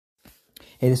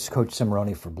Hey, this is Coach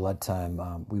Cimarroni for Blood Time.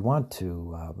 We want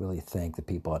to really thank the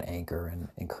people at Anchor and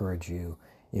encourage you,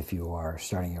 if you are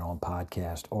starting your own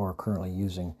podcast or currently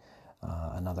using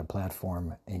another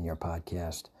platform in your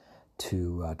podcast,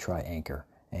 to try Anchor.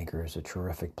 Anchor is a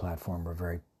terrific platform. We're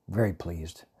very, very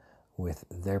pleased with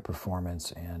their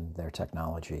performance and their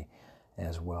technology,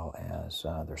 as well as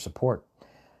their support.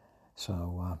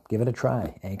 So give it a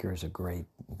try. Anchor is a great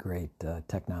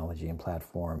technology and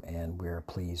platform, and we're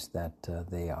pleased that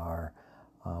they are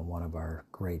one of our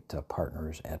great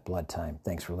partners at Blood Time.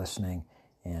 Thanks for listening,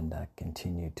 and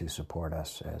continue to support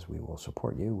us as we will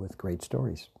support you with great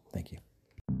stories. Thank you.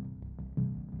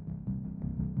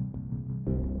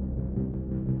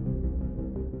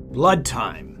 Blood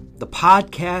Time, the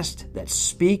podcast that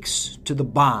speaks to the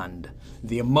bond,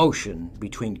 the emotion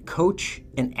between coach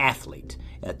and athlete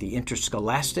at the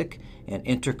interscholastic and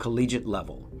intercollegiate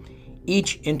level.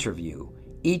 Each interview,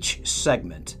 each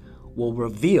segment will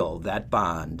reveal that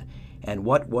bond and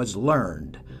what was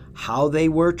learned, how they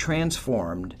were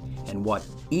transformed, and what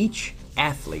each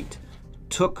athlete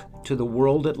took to the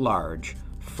world at large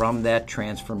from that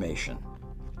transformation.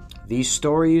 These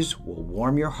stories will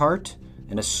warm your heart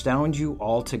and astound you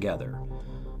altogether.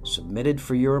 Submitted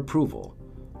for your approval.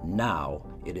 Now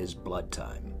it is Blood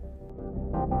Time.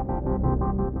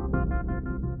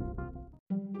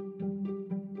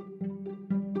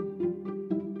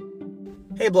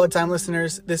 Hey Blood Time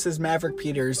listeners, this is Maverick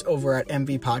Peters over at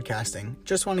MV Podcasting.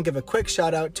 Just want to give a quick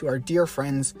shout out to our dear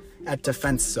friends at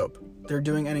Defense Soap. They're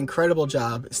doing an incredible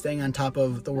job staying on top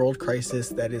of the world crisis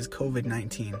that is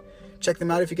COVID-19. Check them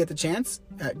out if you get the chance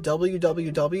at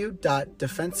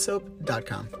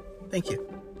www.defensesoap.com. Thank you.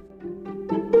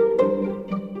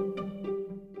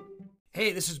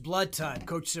 Hey, this is Blood Time.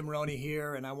 Coach Cimarroni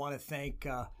here, and I want to thank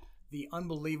the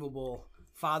unbelievable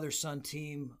father-son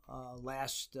team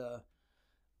last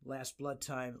Blood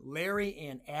Time. Larry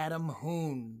and Adam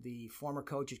Hoon, the former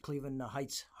coach at Cleveland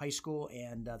Heights High School,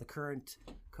 and the current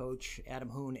coach, Adam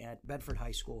Hoon, at Bedford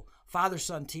High School.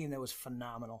 Father-son team that was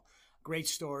phenomenal. Great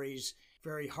stories,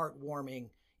 very heartwarming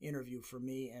interview for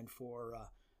me and for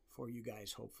you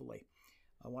guys, hopefully.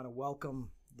 I want to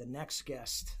welcome the next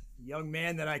guest, a young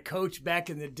man that I coached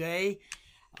back in the day,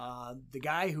 the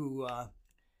guy who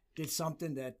did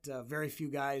something that very few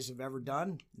guys have ever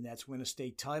done, and that's win a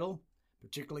state title,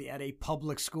 particularly at a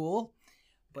public school.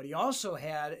 But he also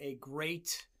had a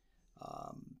great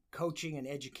coaching and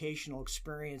educational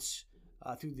experience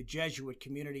through the Jesuit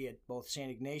community at both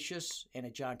St. Ignatius and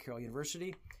at John Carroll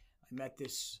University. I met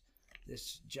this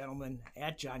gentleman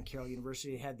at John Carroll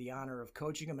University, had the honor of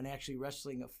coaching him and actually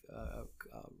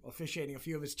officiating a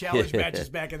few of his challenge matches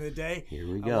back in the day. Here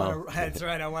we go. That's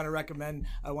right. I want to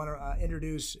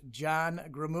introduce John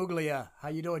Gramuglia. How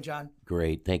you doing, John?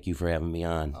 Great. Thank you for having me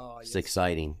on. It's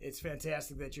exciting. It's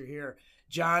fantastic that you're here.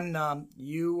 John,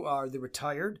 you are the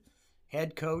retired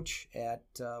head coach at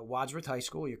Wadsworth High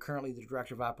School. You're currently the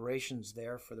director of operations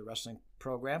there for the wrestling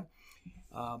program.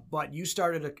 But you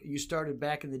started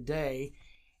back in the day,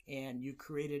 and you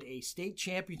created a state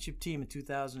championship team in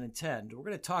 2010. We're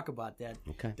going to talk about that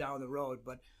down the road.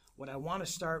 But what I want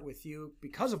to start with you,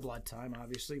 because of Blood Time,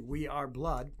 obviously, we are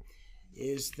blood,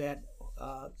 is that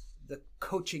the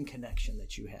coaching connection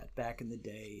that you had back in the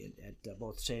day at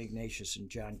both St. Ignatius and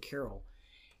John Carroll.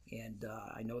 And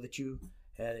I know that you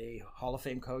had a Hall of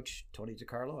Fame coach, Tony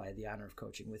DiCarlo. I had the honor of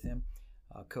coaching with him.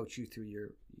 Coach you through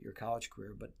your college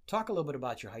career, but talk a little bit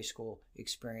about your high school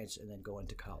experience and then go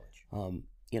into college. I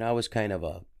was kind of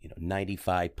a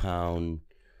 95-pound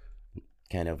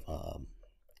kind of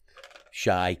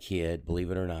shy kid, believe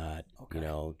it or not. Okay.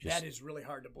 That is really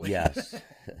hard to believe. Yes.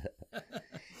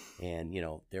 And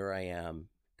there I am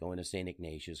going to St.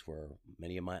 Ignatius, where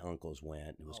many of my uncles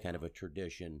went. It was kind of a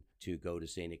tradition to go to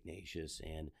St. Ignatius,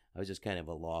 and I was just kind of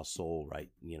a lost soul right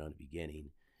in the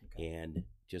beginning. Okay. And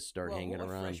just start hanging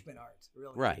around. Freshman arts,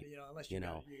 really. Right. Unless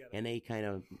and they kind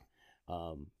of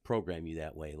program you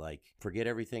that way. Like, forget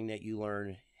everything that you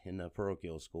learn in the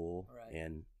parochial school,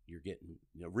 and you're getting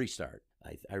restart.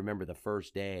 I remember the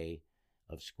first day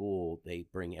of school, they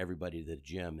bring everybody to the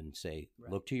gym and say,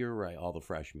 look to your right, all the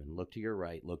freshmen, look to your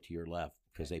right, look to your left,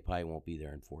 because they probably won't be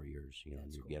there in 4 years.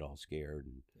 And you get all scared,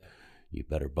 and you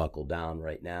better buckle down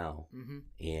right now. Mm-hmm.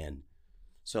 And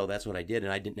so that's what I did,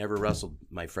 and I never wrestled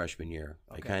my freshman year.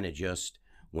 Okay. I kind of just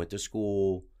went to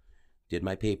school, did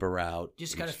my paper route.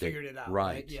 Just kind of figured it out,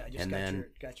 right? Yeah, just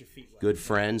got your feet wet. Good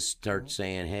friends start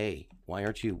saying, "Hey, why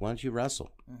don't you wrestle?"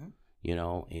 Mm-hmm.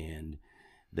 And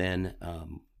then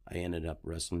I ended up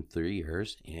wrestling 3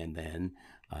 years, and then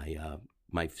I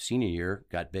my senior year,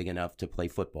 got big enough to play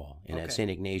football. And Okay. at St.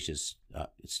 Ignatius,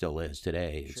 it still is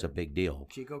today. It's a big deal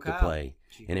Chico to Kyle. play.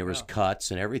 Chico And there was Kyle.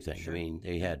 cuts and everything. Sure. I mean,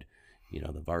 they had,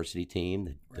 the varsity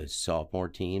team, the sophomore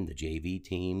team, the JV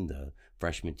team, the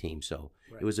freshman team. So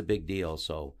it was a big deal.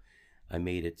 So I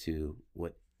made it to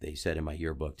what they said in my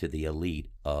yearbook, to the elite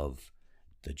of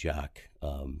the jock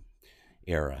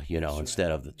era,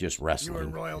 instead of just wrestling. You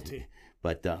were royalty.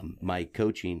 But my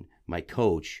coach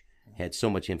had so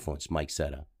much influence, Mike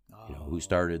Setta, who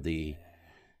started the,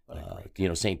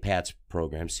 St. Pat's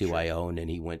program, CYO, and then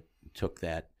he took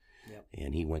that,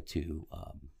 and he went to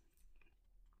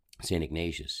St.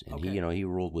 Ignatius, and he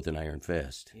ruled with an iron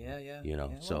fist. Yeah.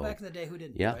 Well, So back in the day, who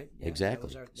didn't? Yeah, right?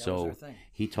 exactly. That was so our thing.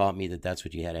 he taught me that that's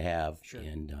what you had to have, Sure.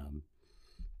 and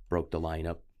broke the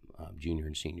lineup junior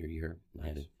and senior year.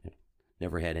 Nice.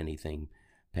 Never had anything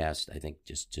past, I think,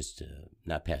 just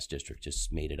not past district,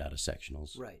 just made it out of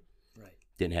sectionals. Right.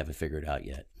 Didn't have it figured out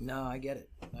yet. No, I get it.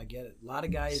 A lot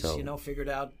of guys, figured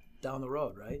out down the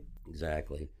road, right?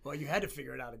 Exactly. Well, you had to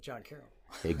figure it out at John Carroll.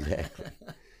 Exactly.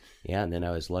 Yeah, and then I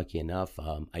was lucky enough.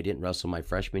 I didn't wrestle my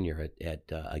freshman year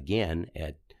again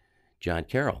at John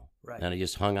Carroll. Right. And I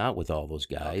just hung out with all those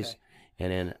guys. Okay.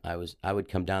 And then I would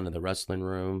come down to the wrestling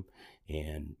room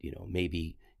and,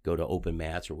 maybe go to open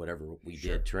mats or whatever we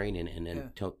did training. And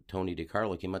then Tony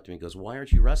DiCarlo came up to me and goes, "Why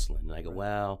aren't you wrestling?" And I go,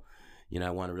 "Well, I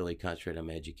want to really concentrate on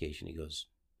my education." He goes,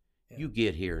 "You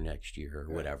get here next year,"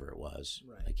 or whatever it was.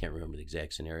 Right. I can't remember the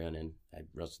exact scenario. And then I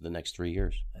wrestled the next 3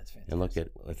 years. That's fantastic. And look at,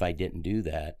 if I didn't do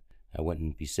that, I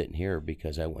wouldn't be sitting here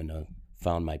because I wouldn't have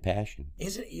found my passion.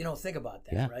 Isn't it, think about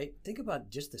that, right? Think about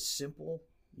just the simple,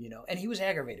 and he was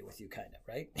aggravated with you, kind of,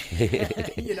 right?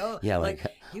 Yeah, like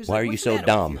he was why like, are you "What's so the matter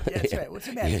dumb?" with you?" Yeah, that's right. What's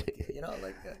the matter with you?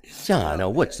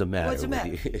 John, what's the matter What's the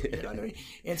matter? with you? You know what I mean?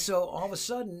 And so all of a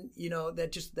sudden,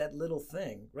 that little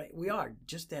thing, right? We are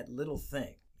just that little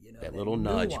thing, that little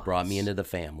nudge nuance. brought me into the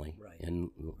family, Right. and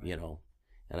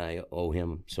and I owe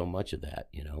him so much of that,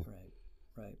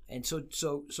 Right. And so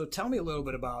tell me a little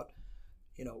bit about,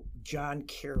 John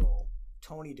Carroll,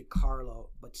 Tony DiCarlo,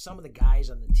 but some of the guys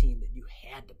on the team that you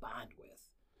had to bond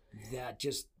with that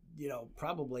just,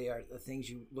 probably are the things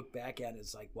you look back at.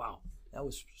 It's like, wow, that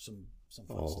was some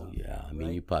fun stuff. Oh, yeah. I mean,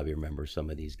 right? you probably remember some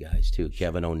of these guys, too.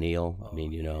 Kevin O'Neill. Oh, I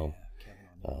mean, Kevin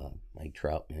O'Neill. Mike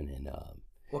Troutman. And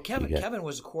Well, Kevin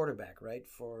was a quarterback, right,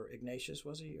 for Ignatius,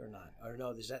 was he, or not? Or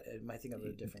no, am I thinking of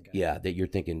a different guy? yeah, that you're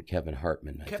thinking Kevin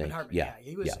Hartman, I think. Kevin Hartman, Yeah,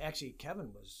 he was actually,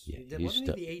 Kevin was, Yeah,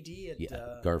 wasn't he the AD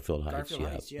at Garfield Heights. Garfield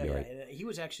Heights? Yeah, you're yeah. right. And he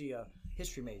was actually a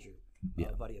history major,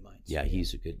 buddy of mine. So, Yeah,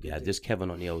 he's a good guy. This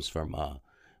Kevin O'Neill is from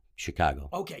Chicago.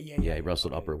 Okay, Yeah, he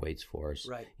wrestled upper weights for us.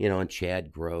 Right. And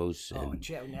Chad Gross and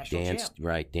national Dan, champ.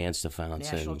 right, Dan Stefanson,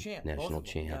 National champ, both national of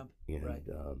them, champ, yeah, and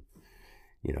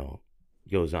right.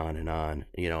 Goes on and on.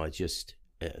 It's just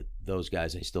those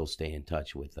guys. I still stay in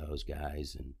touch with those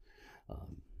guys, and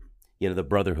the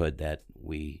brotherhood that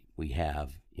we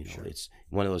have. It's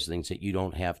one of those things that you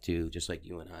don't have to, just like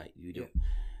you and I.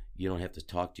 You don't have to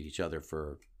talk to each other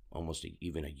for almost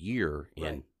even a year,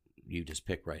 and you just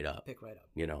pick right up.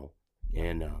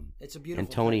 And it's a beautiful.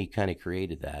 And Tony kind of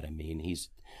created that. I mean,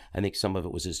 I think some of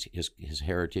it was his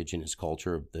heritage and his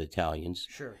culture of the Italians.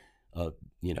 Sure.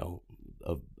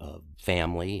 Of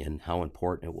family and how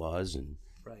important it was, and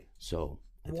so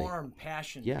warm,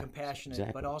 passionate, compassionate,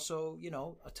 exactly. but also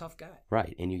a tough guy.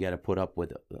 Right, and you got to put up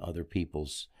with other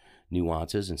people's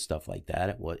nuances and stuff like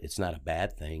that. It's not a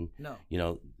bad thing.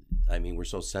 No. I mean, we're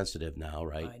so sensitive now,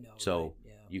 right? I know. So right?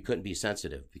 Yeah. you couldn't be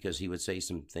sensitive because he would say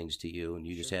some things to you, and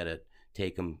you just had to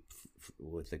take them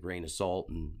with a grain of salt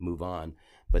and move on.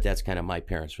 But that's kind of my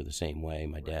parents were the same way.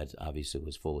 My dad obviously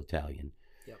was full Italian.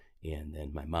 And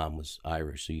then my mom was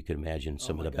Irish, so you could imagine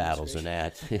some of the battles in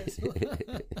that.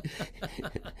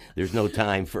 There's no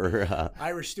time for...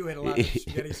 Irish stew had a lot of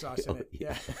spaghetti sauce in it.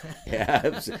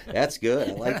 Yeah, that's good.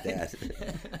 I like that.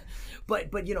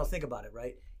 But think about it,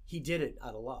 right? He did it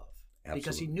out of love. Absolutely.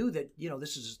 Because he knew that,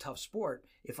 this is a tough sport.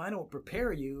 If I don't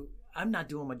prepare you, I'm not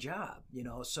doing my job,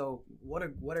 So what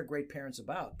are great parents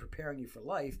about? Preparing you for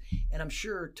life. And I'm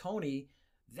sure Tony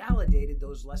validated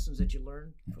those lessons that you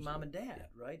learned from mom and dad,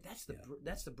 right? That's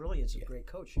the brilliance of great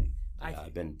coaching.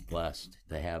 I've been blessed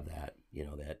to have that.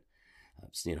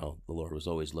 The Lord was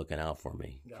always looking out for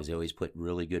me because He always put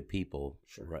really good people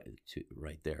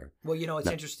right there. Well, it's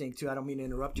interesting too. I don't mean to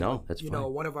interrupt you. No, that's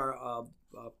fine. One of our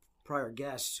prior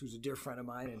guests, who's a dear friend of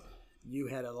mine, and you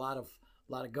had a lot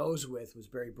of goes with, was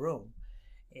Barry Broom.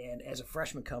 And as a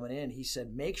freshman coming in, he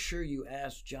said, make sure you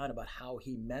ask John about how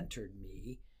he mentored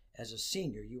me as a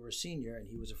senior. You were a senior and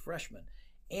he was a freshman.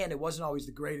 And it wasn't always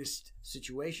the greatest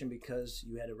situation because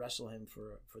you had to wrestle him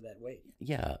for that weight.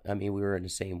 Yeah, I mean, we were in the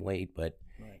same weight, but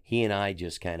Right. he and I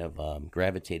just kind of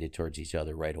gravitated towards each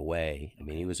other right away. I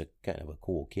mean, he was a kind of a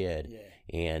cool kid, Yeah.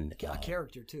 and A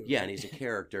character too. yeah, right? and he's a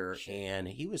character, Sure. and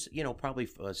he was, probably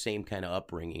same kind of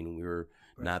upbringing. We were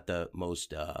Right. not the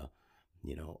most,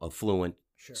 affluent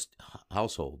Sure.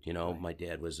 household. Right. My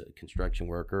dad was a construction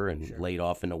worker and Sure. laid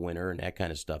off in the winter and that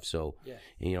kind of stuff. So,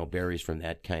 Yeah. Barry's from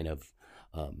that kind of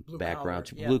Blue background,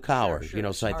 collar, yeah, blue collar.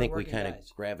 sure. So I think we Hardworking kind of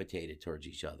guys. gravitated towards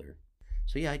each other.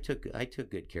 So yeah, I took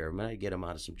good care of him. I'd get him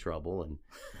out of some trouble, and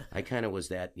I kind of was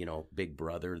that big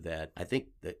brother that I think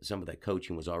that some of that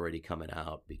coaching was already coming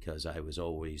out because I was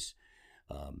always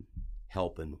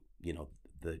helping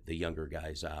the younger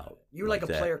guys out. You were like a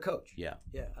that. player coach. Yeah,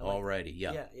 Yeah. I like already.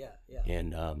 that. Yeah, Yeah.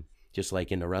 and just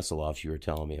like in the wrestle-offs you were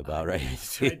telling me about, right?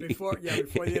 That's right. Before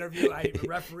the interview, I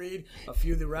refereed a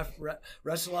few of the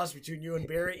wrestle-offs between you and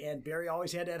Barry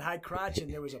always had that high crotch,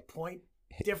 and there was a point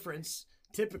difference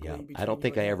typically. Yeah, between I don't you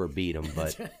think and I him. ever beat him,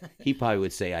 but he probably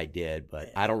would say I did, but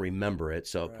Yeah. I don't remember it,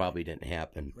 so it Right. probably didn't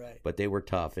happen. Right. But they were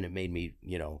tough, and it made me,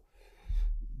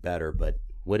 better. But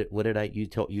what did I? You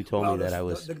told me that I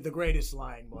was the greatest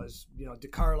line was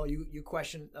DiCarlo. You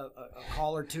questioned a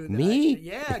call or two. That Me?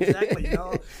 Yeah, exactly.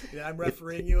 I'm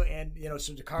refereeing you, and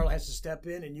so DiCarlo has to step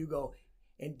in, and you go,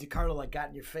 and DiCarlo got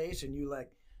in your face, and you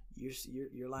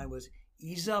your line was,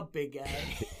 "Ease up, big guy."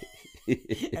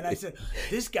 And I said,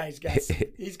 "This guy's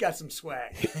got some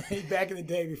swag." Back in the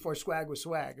day, before swag was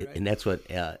swag, right? And that's what,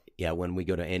 when we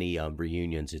go to any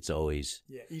reunions, it's always,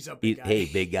 Ease up, big guy. hey,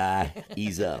 big guy,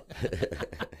 ease up.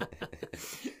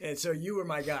 And so you were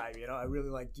my guy. I really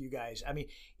liked you guys. I mean,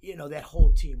 that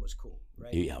whole team was cool,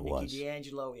 right? Yeah, it Mickey was.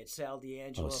 D'Angelo, we had Sal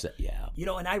D'Angelo. Yeah.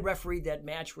 And I refereed that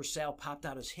match where Sal popped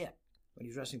out his hip when he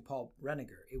was wrestling Paul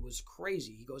Reniger. It was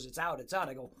crazy. He goes, "It's out, it's out."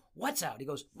 I go, "What's out?" He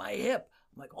goes, "My hip."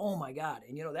 I'm like, "Oh my God."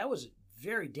 And that was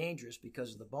very dangerous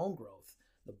because of the bone growth.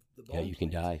 The bone Yeah, you can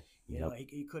plate. die.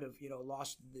 He could have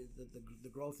lost the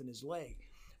growth in his leg.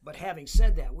 But having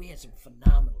said that, we had some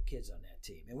phenomenal kids on that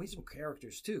team, and we had some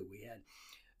characters too. We had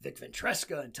Vic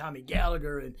Ventresca and Tommy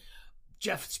Gallagher and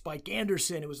Jeff Spike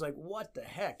Anderson. It was like, what the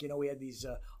heck? We had these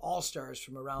all-stars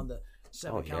from around the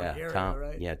seven-count area, Tom,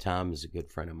 right? Yeah, Tom is a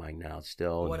good friend of mine now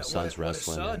still, What and a- his son's what a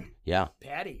wrestling. son. Yeah.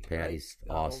 Patty's right?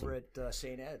 Awesome. over at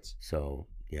St. Ed's. So,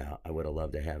 yeah, I would have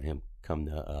loved to have him come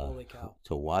Holy cow.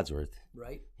 to Wadsworth.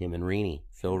 Right? Him and Reaney.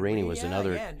 Phil Reaney was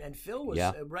another. Yeah, and Phil was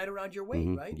Yeah. right around your weight,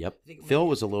 Mhm, right? Yep. I think Phil maybe-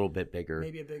 was a little bit bigger.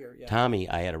 maybe a bigger. Yeah. Tommy,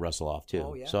 I had to wrestle off too.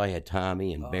 Oh, yeah. So I had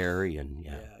Tommy and Oh, Barry and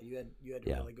Yeah, you had to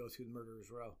Yeah. really go through the murderer's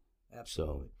row.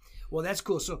 Absolutely. Well, that's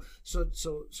cool. So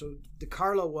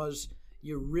DiCarlo was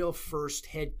your real first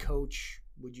head coach.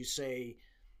 Would you say,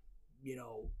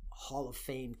 Hall of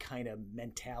Fame kind of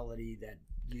mentality? That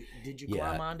did you Yeah.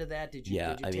 climb onto that? Did you?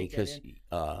 yeah. Did you I mean, take that because in?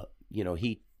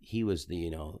 he was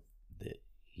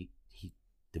he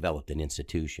developed an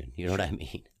institution. You know what I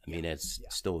mean? I mean, it's Yeah.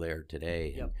 still there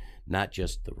today, Yep. and not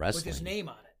just the wrestling. With his name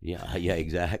on it, Yeah, the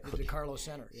exactly. DiCarlo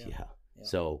Center. Yeah. Yeah. Yeah.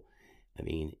 So, I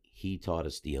mean, he taught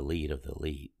us the elite of the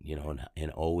elite,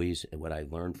 and always what I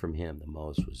learned from him the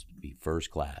most was to be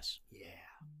first class. Yeah.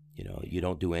 You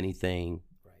don't do anything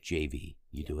Right. JV,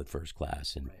 you do it first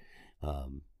class. And,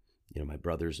 Right. my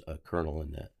brother's a colonel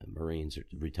in the Marines,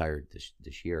 retired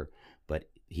this year, but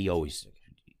he always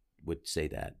would say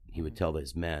that. He would tell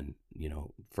his men,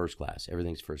 first class,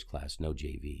 everything's first class, no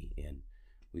JV. And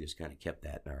we just kind of kept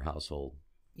that in our household.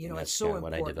 And It's that's so kinda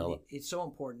what I important. developed. It's so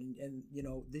important, and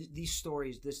these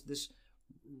stories, this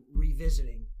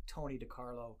revisiting Tony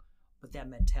DiCarlo, but that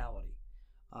mentality.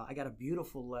 I got a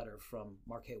beautiful letter from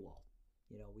Mark Haywald.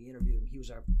 We interviewed him.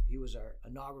 He was our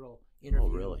inaugural interview. Oh,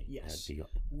 really? Yes, That'd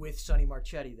with Sonny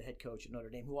Marchetti, the head coach at Notre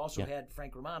Dame, who also Yeah. had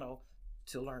Frank Romano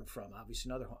to learn from. Obviously,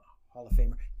 another Hall of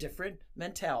Famer. Different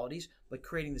mentalities, but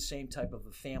creating the same type of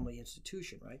a family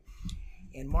institution, right?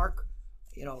 And Mark,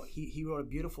 he wrote a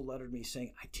beautiful letter to me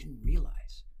saying, "I didn't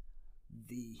realize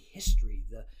the history,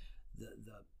 the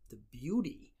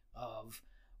beauty of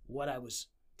what I was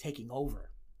taking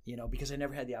over, because I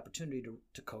never had the opportunity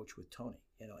to coach with Tony,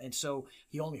 And so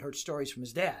he only heard stories from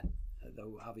his dad,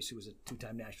 though obviously was a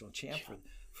two-time national champ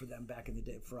for them back in the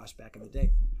day, for us back in the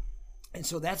day. And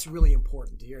so that's really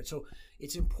important to hear. And so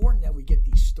it's important that we get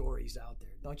these stories out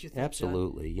there, don't you think, John?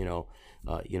 Absolutely.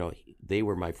 They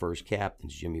were my first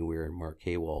captains, Jimmy Weir and Mark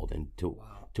Haywald, and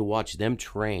to watch them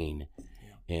train,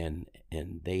 and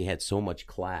they had so much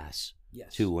class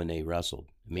Yes. too when they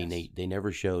wrestled. I mean, Yes. they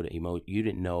never showed emotion. You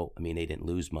didn't know. I mean, they didn't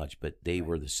lose much, but they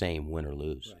were the same, win or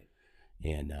lose. Right.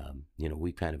 And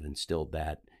we kind of instilled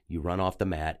that you run off the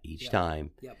mat each Yep.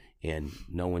 time, Yep. and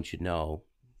no one should know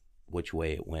which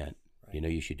way it went. Right. You know,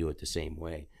 you should do it the same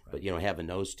way. Right. But, you know, having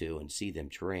those two and see them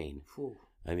train. Whew.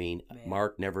 I mean, Man.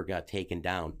 Mark never got taken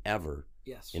down ever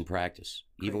Yes. in practice,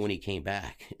 even Crazy. when he came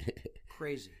back.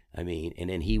 Crazy. I mean, and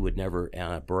then he would never,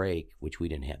 on a break, which we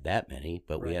didn't have that many,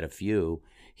 but we Right. had a few,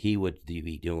 he would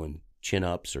be doing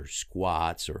chin-ups or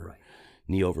squats or Right.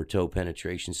 knee over toe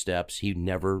penetration steps. He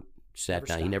never sat Never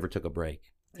down. He stopped. never took a break.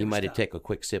 He Never might have stopped. taken a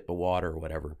quick sip of water or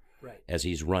whatever Right. as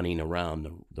he's running around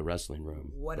the wrestling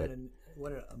room. What an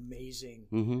amazing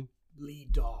Mm-hmm.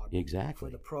 lead dog Exactly.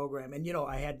 for the program. And, you know,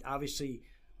 I had obviously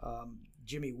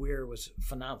Jimmy Weir was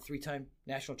phenomenal, 3-time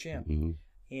national champ. Mm-hmm.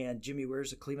 And Jimmy Weir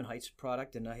is a Cleveland Heights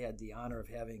product. And I had the honor of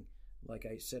having, like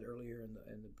I said earlier in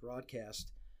the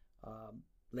broadcast,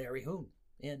 Larry Hoon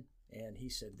in. And he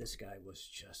said this guy was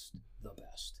just the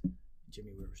best.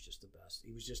 Jimmy Weir was just the best.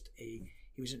 He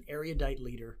was an erudite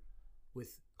leader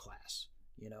with class,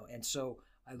 you know. And so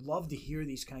I love to hear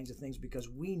these kinds of things because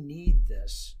we need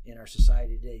this in our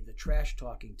society today. The trash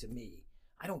talking, to me,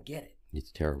 I don't get it.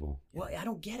 It's terrible. Well, I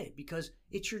don't get it because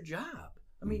it's your job.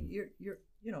 I mean, you're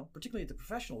you know, particularly at the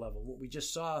professional level, what we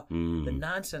just saw, the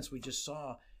nonsense we just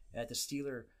saw at the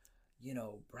Steeler, you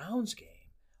know, Browns game.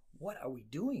 What are we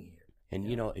doing here? And,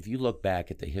 you know, if you look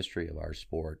back at the history of our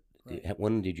sport, Right.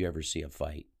 when did you ever see a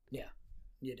fight? Yeah,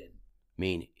 you didn't. I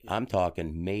mean, I'm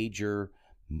talking major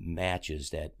matches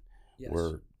that Yes.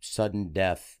 were sudden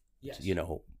death, Yes. you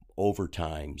know,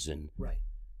 overtimes, and Right.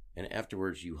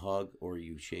 afterwards you hug or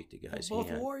you shake the guy's Both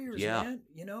hand. warriors, Yeah. man.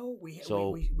 You know, we So-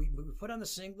 we put on the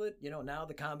singlet. You know, now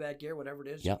the combat gear, whatever it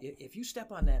is. Yeah. If you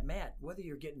step on that mat, whether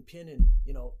you're getting pinned in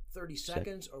 30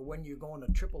 seconds or when you're going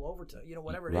to triple overtime,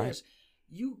 whatever it Right. is,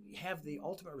 you have the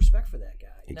ultimate respect for that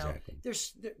guy. Exactly. Now,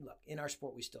 look, in our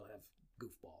sport, we still have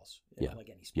goofballs, Yeah. like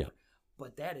any sport. Yeah.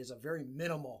 But that is a very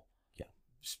minimal Yeah.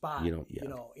 spot. You don't- yeah.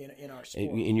 In our sport.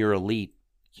 In your elite,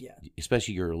 Yeah.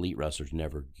 especially your elite wrestlers,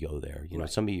 never go there. You know,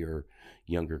 Right. some of your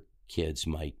younger kids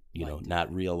might, Might do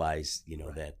not realize,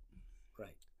 Right. that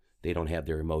Right. they don't have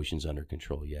their emotions under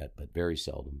control yet, but very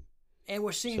seldom. And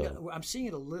we're seeing So- I'm seeing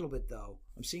it a little bit, though.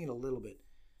 I'm seeing it a little bit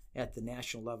at the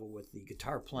national level with the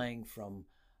guitar playing from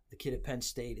the kid at Penn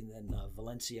State and then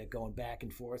Valencia going back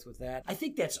and forth with that. I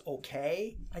think that's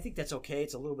okay.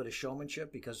 It's a little bit of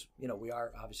showmanship because, we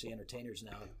are obviously entertainers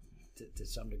now to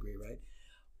some degree, right?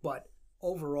 But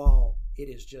overall, it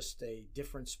is just a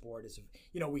different sport.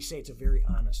 We say it's a very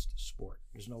honest sport.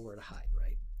 There's nowhere to hide,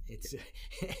 right? It's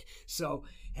so.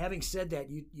 Having said that,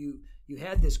 you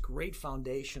had this great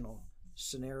foundational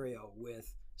scenario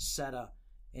with Seta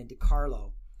and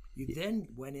DiCarlo. You then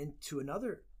went into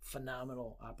another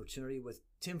phenomenal opportunity with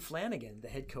Tim Flanagan, the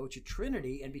head coach at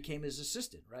Trinity, and became his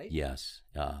assistant, right? Yes.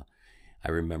 I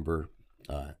remember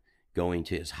going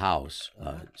to his house.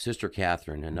 Sister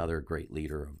Catherine, another great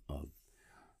leader of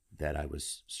that I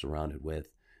was surrounded with,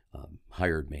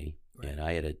 hired me, Right. and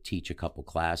I had to teach a couple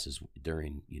classes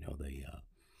during,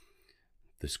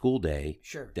 the school day.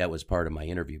 Sure. That was part of my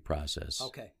interview process.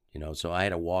 Okay. So I had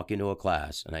to walk into a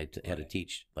class, and I had to Right.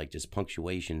 teach like just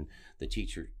punctuation. The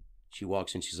teacher, she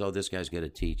walks in, she says, "Oh, this guy's got to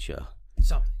teach."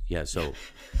 Something. Yeah, so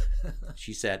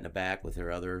she sat in the back with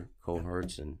her other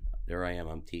cohorts, and there I am,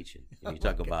 I'm teaching. And you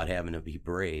talk about having to be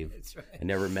brave. That's right. I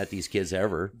never met these kids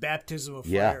ever. Baptism of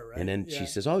Yeah, fire, right? and then Yeah. she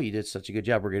says, "Oh, you did such a good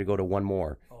job. We're going to go to one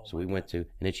more." Oh, So my we went to, and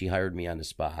then she hired me on the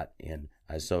spot, and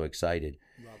I was so excited.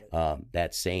 Love it.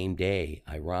 That same day,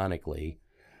 ironically,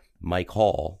 Mike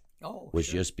Hall was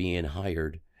sure. just being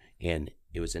hired, and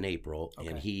it was in April, and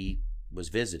Okay. he was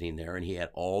visiting there, and he had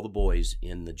all the boys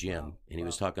in the gym, Wow, and he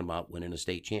was wow. talking about winning a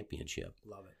state championship.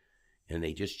 Love it. And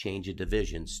they just changed the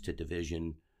divisions to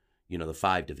division, the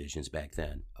 5 divisions back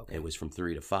then. Okay. It was from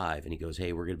 3 to 5, and he goes,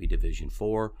 "Hey, we're going to be Division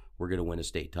 4. We're going to win a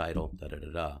state title." Da da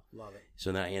da da. Love it.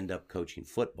 So then I end up coaching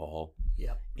football,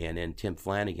 Yep. and then Tim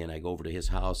Flanagan, I go over to his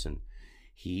house, and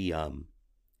he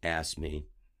asked me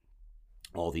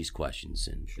all these questions,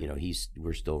 and Sure.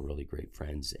 we're still really great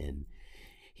friends, and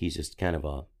he's just kind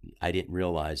of I didn't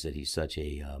realize that he's such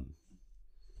a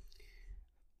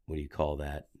what do you call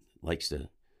that? Likes to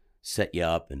set you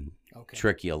up and Okay.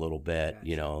 trick you a little bit.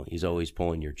 Gotcha. He's always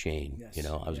pulling your chain. Yes,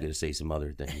 I was yeah. going to say some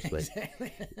other things, but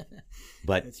Exactly.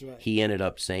 but That's right. he ended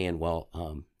up saying, "Well,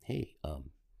 hey,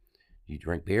 you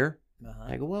drink beer?" Uh-huh.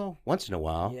 I go, "Well, once in a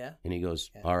while." Yeah. And he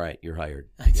goes, Yeah. "All right, you're hired."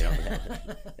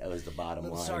 That was the bottom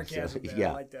Little line. sarcasm So, there. yeah.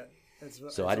 I like that.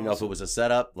 So I didn't know if it was a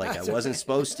setup, like I wasn't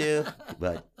supposed to,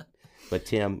 but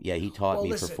Tim, yeah, he taught Well, me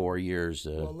listen. for 4 years.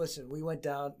 Well, listen, we went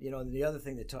down, and the other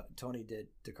thing that Tony did,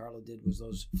 DiCarlo did, was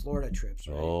those Florida trips,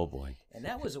 right? Oh boy. And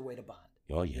that was a way to bond.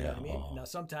 Oh You know yeah. what I mean? Oh. Now,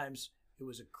 sometimes It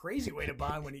was a crazy way to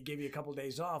bond when he gave you a couple of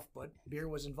days off, but beer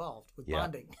was involved with Yeah.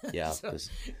 bonding. Yeah.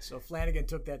 so Flanagan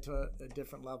took that to a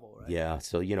different level, right? Yeah.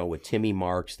 So, with Timmy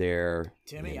Marks there.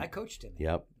 Timmy, and, I coached Timmy.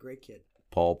 Yep. Great kid.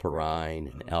 Paul Perrine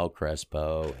and Al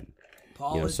Crespo. And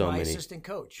Paul is so my many. assistant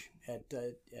coach at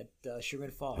Sugar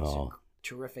Land Falls. Oh.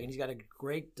 Terrific. And he's got a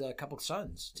great couple of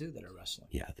sons, too, that are wrestling.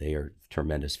 Yeah, they are a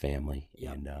tremendous family.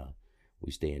 Yep. And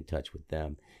we stay in touch with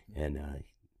them. And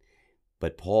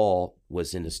but Paul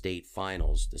was in the state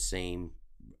finals, the same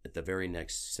at the very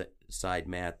next side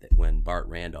mat that when Bart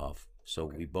Randolph.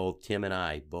 So Okay. Tim and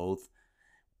I both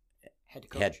Head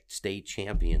coach. had state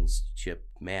championship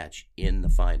match in the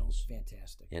finals.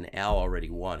 Fantastic. And Al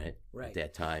already won it Right. at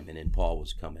that time, and then Paul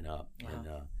was coming up. Uh-huh.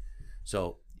 And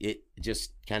so it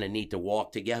just kind of neat to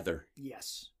walk together.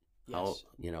 Yes. How,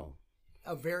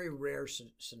 A very rare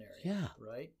scenario. Yeah.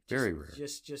 Right? Very rare.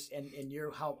 Just and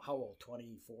you're how old?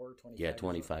 24, 25? Yeah,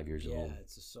 25 years old. Yeah,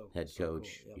 it's just so Head so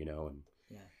coach, cool. Yep. and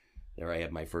Yeah. there I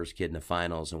had my first kid in the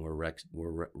finals, and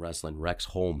we're wrestling Rex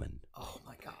Holman, Oh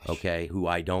my gosh. okay, who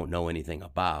I don't know anything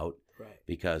about Right.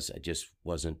 because I just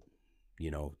wasn't,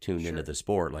 tuned into Sure. the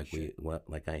sport like Sure.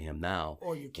 like I am now.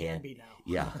 Or you can And- be now.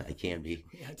 Yeah, I can be.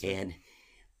 Yeah, that's right. And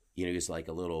he's like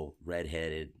a little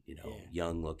redheaded, Yeah.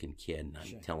 young looking kid. And I'm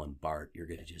Sure. telling Bart, you're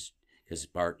gonna just because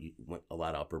Bart went a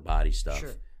lot of upper body stuff.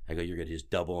 Sure. I go, you're gonna just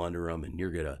double under him, and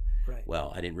you're gonna. Right.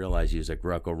 Well, I didn't realize he was a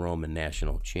Greco-Roman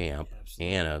national champ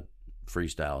Absolutely. and a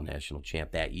freestyle national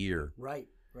champ that year. Right.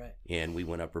 Right. And we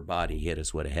went upper body, he hit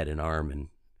us with a head and arm, and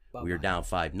we were Bye-bye. down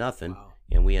 5-0, Wow.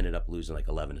 and we ended up losing like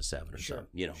 11-7 or Sure,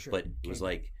 something. sure. But it was Came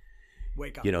like.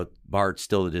 Wake up. Bart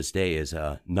still to this day is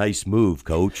a nice move,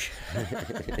 coach.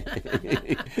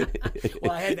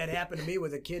 Well, I had that happen to me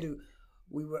with a kid who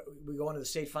we go into the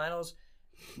state finals.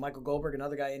 Michael Goldberg,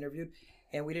 another guy I interviewed,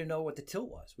 and we didn't know what the tilt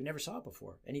was. We never saw it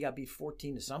before, and he got beat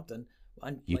 14 to something.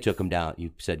 You took him down.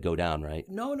 You said go down, right?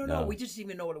 No. No. We just didn't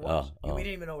even know what it was. Oh. We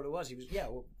didn't even know what it was. He was,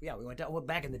 we went down. Well,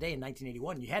 back in the day in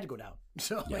 1981, you had to go down.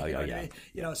 So, Yeah, you know,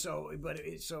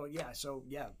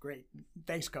 yeah. great.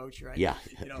 Thanks, coach. Right? Yeah.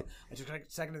 I took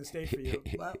second in the state for you.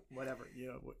 Well, whatever,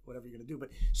 whatever you're gonna do. But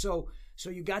so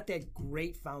you got that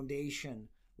great foundation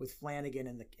with Flanagan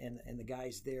and the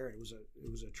guys there. It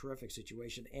was a terrific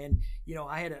situation. And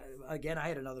I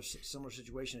had another similar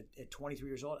situation at 23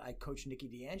 years old. I coached Nicky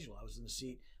D'Angelo. I was in the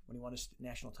seat when he won his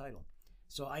national title.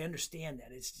 So I understand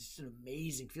that it's just an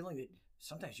amazing feeling that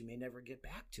sometimes you may never get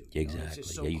back to. Exactly. It's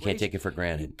just so You can't crazy. take it for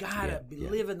granted. You gotta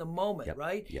live in the moment, Yep,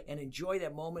 right? yep. And enjoy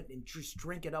that moment and just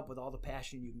drink it up with all the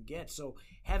passion you can get. So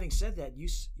having said that, you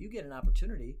get an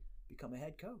opportunity to become a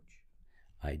head coach.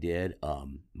 I did.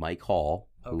 Mike Hall,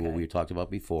 who Okay. we talked about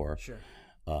before. Sure.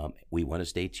 We won a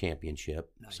state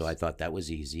championship, so Nice. I thought that was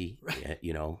easy. Right.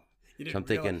 So I'm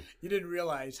thinking, You didn't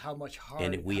realize how much hard.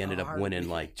 and we ended up hard winning it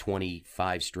like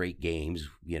 25 straight games,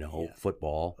 Yeah.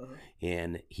 football. Uh-huh.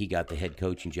 And he got the head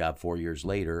coaching job 4 years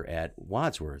later at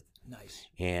Wadsworth. Nice.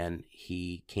 And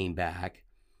he came back,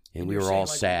 and we you were were all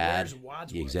saying, like, sad. where's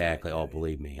Wadsworth? Exactly. Right, Oh, yeah,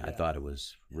 believe me, I yeah. thought it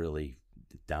was really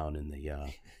down in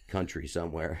the country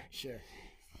somewhere. Sure.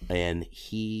 And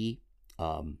he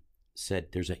said,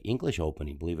 "There's an English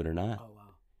opening, believe it or not." Oh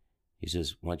wow. He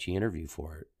says, "Why don't you interview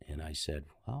for it?" And I said,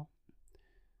 "Well,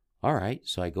 all right."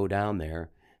 So I go down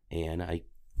there, and I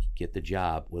get the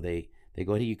job. Well, they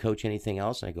go, "Do you coach anything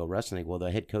else?" And I go, "Wrestling." Well,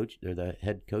 the head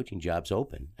coaching job's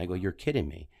open. I go, "You're kidding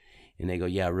me?" And they go,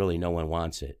 "Yeah, really, no one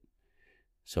wants it."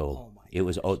 So Oh, my it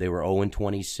was. gosh. They were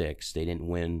 0-26. They didn't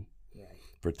win Right.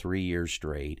 for 3 years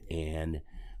straight, and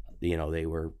they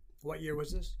were What year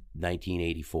was this?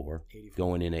 1984, 84.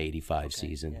 going into 85 Okay,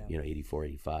 season. yeah. 84,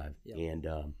 85, Yep.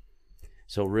 and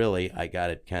so really, I got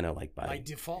it kind of like By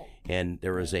default. and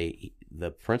there was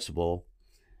the principal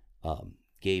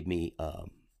gave me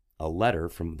a letter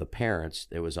from the parents.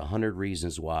 There was 100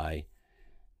 reasons why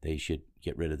they should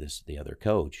get rid of the other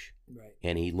coach, Right.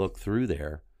 and he looked through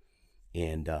there,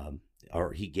 and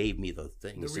or he gave me the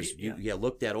thing. The He says, yeah. "You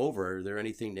look that over. Is there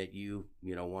anything that you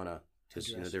want to?" Because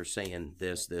Address. they're saying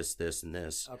this, and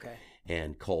this, Okay.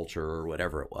 and culture or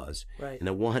whatever it was. Right. And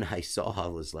the one I saw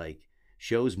was like,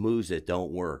 shows moves that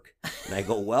don't work. And I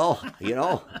go, well,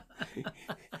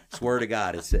 swear to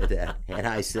God it said that. And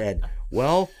I said,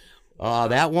 well,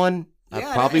 that one, I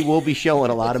Yeah, probably will be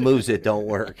showing a lot of moves that don't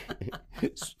work,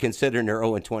 considering they're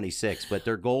 0-26. But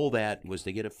their goal was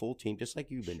to get a full team, just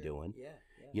like you've been doing,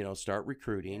 Yeah. start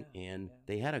recruiting. Yeah, And yeah.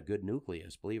 they had a good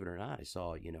nucleus, believe it or not. I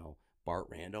saw, Bart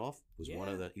Randolph was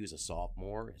he was a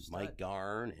sophomore, and Stud. Mike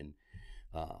Garn, and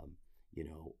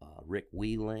Rick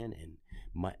Whelan and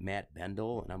Matt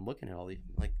Bendel, and I'm looking at all these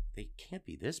like they can't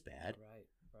be this bad. Right.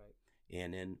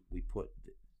 And then we put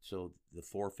the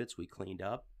forfeits we cleaned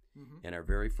up, And our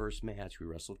very first match, we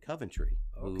wrestled Coventry.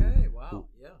 Okay, wow,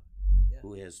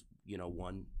 Who has,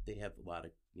 won. They have a lot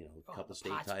of, a couple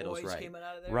state Potts titles, boys right? came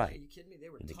out of there. Right. Are you kidding me? They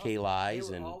were and the tough. K-Lies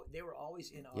They were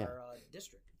always in our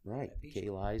district. Right,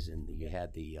 K-Lies, and you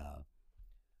had the,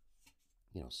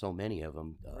 so many of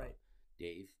them. Right.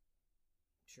 Dave,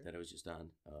 Sure. that I was just on.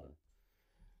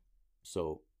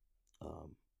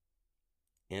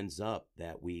 Ends up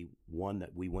that we won.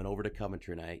 That we went over to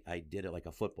Coventry, and I did it like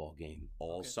a football game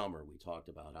all summer. We talked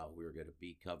about how we were going to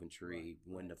beat Coventry,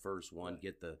 win the first one,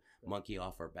 get the monkey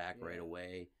off our back right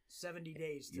away. 70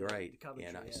 days to You're right. Coventry.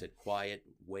 And I said, quiet,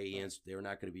 weigh-ins. They're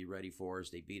not going to be ready for us.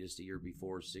 They beat us the year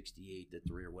before, 68-3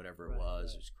 or whatever it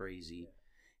was. It was crazy.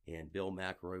 Yeah. And Bill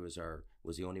McElroy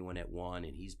was the only one that won,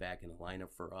 and he's back in the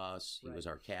lineup for us. He was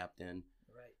our captain.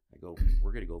 Right. I go,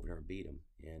 we're going to go over there and beat them.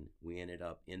 And we ended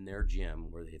up in their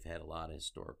gym where they've had a lot of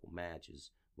historical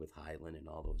matches with Highland and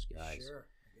all those guys. Sure.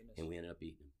 And we ended up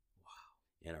beating them.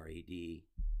 Wow. And our AD,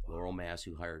 Laurel Mass,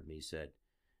 who hired me, said,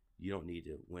 you don't need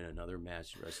to win another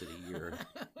match the rest of the year.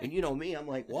 And you know me, I'm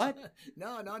like, what?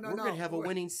 No. We're going to have a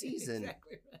winning season.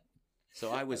 Exactly right.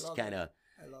 So I was kind of,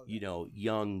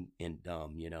 young and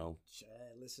dumb,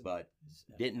 Listen, but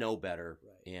didn't know better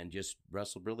and just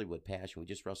wrestled really with passion. We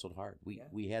just wrestled hard.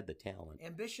 We had the talent.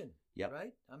 Ambition. Yep.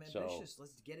 Right? I'm ambitious.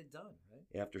 Let's get it done,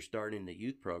 right? After starting the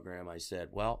youth program, I said,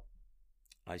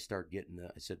 I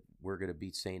said, we're going to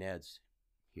beat St. Ed's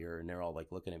here. And they're all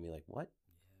like looking at me like, what?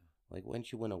 Yeah. Like, why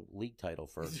didn't you win a league title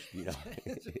first?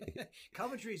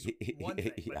 Coventry's one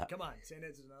thing, but come on, St.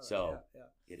 Ed's is another. So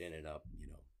it ended up, we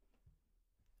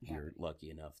were lucky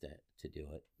enough to do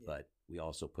it. Yeah. But we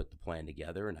also put the plan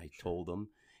together, and I told them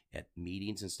at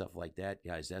meetings and stuff like that,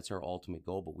 guys, that's our ultimate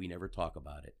goal, but we never talk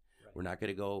about it. Right. We're not going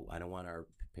to go, I don't want our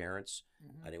parents,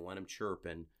 I didn't want them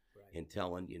chirping and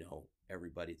telling,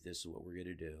 everybody this is what we're going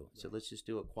to do. Right. So let's just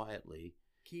do it quietly.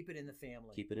 Keep it in the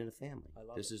family. I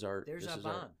love it. There's our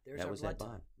bond. There's our blood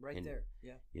bond. Right there.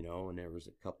 Yeah. And there was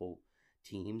a couple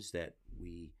teams that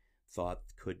we thought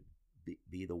could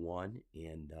be the one,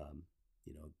 and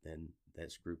then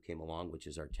this group came along, which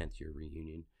is our 10th year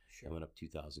reunion. Sure. I went up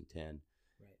 2010. Right.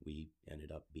 We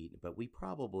ended up beating it. But we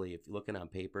probably, if you're looking on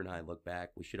paper and I look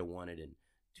back, we should have won it in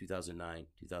 2009,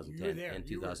 2010, and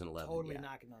 2011. Were totally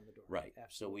knocking on the door. Right.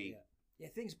 Absolutely. So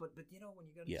things, but when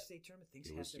you go to the state tournament, things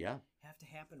have to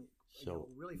happen,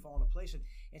 really fall into place.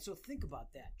 And so think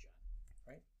about that, John,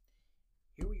 right?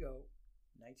 Here we go,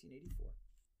 1984,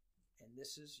 and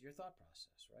this is your thought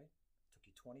process, right? It took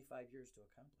you 25 years to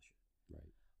accomplish it.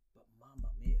 Right. But mamma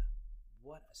mia,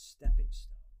 what a stepping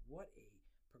stone. What a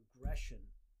progression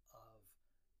of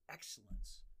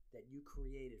excellence that you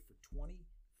created for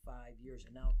 25 years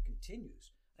and now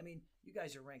continues. I mean, you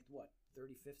guys are ranked,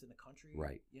 35th in the country?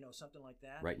 Right. Something like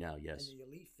that? Right now, yes. In the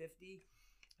Elite 50.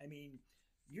 I mean,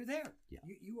 you're there. Yeah.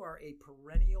 You are a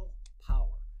perennial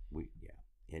power.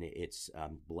 And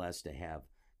I'm blessed to have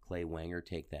Clay Wanger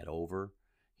take that over.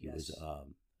 He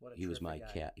was my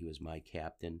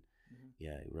captain. Mm-hmm.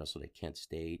 Yeah, he wrestled at Kent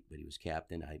State, but he was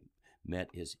captain. I met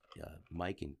his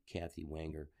Mike and Kathy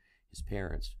Wanger, his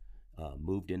parents.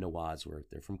 Moved into Wadsworth.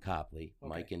 They're from Copley.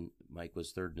 Okay. Mike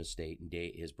was third in the state, and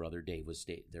his brother Dave was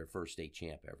their first state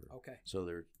champ ever. Okay.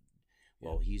 So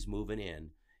he's moving in,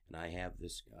 and I have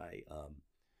this guy,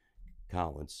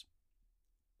 Collins,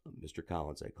 Mr.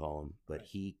 Collins, I call him, but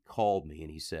he called me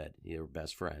and he said, they were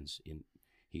best friends, and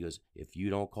he goes, if you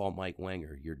don't call Mike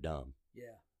Wanger, you're dumb.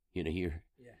 Yeah. You're.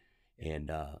 Yeah. And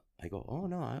I go, oh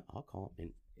no, I'll call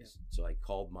him. And so I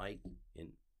called Mike and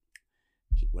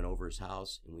went over his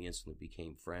house, and we instantly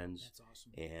became friends. That's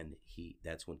awesome. And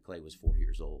that's when Clay was 4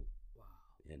 years old. Wow.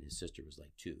 And his sister was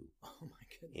like 2. Oh my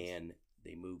goodness. And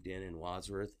they moved in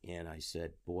Wadsworth, and I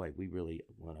said, boy, we really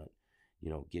want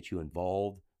to, get you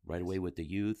involved right away with the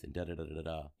youth and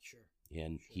da-da-da-da-da. Sure.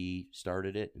 And he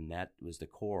started it, and that was the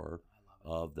core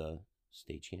of the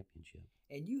state championship.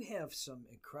 And you have some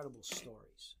incredible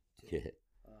stories, too.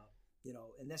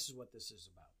 And this is what this is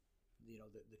about.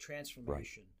 The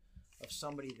transformation of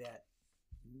somebody that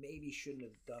maybe shouldn't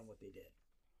have done what they did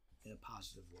in a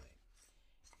positive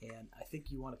way. And I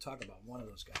think you want to talk about one of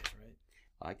those guys, right?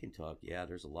 I can talk. Yeah,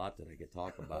 there's a lot that I could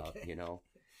talk about,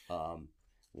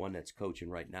 One that's coaching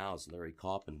right now is Larry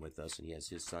Coppin with us, and he has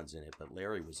his sons in it. But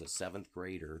Larry was a 7th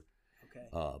grader. Okay.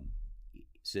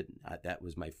 That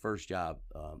was my first job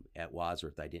at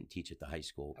Wadsworth. I didn't teach at the high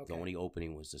school. Okay. The only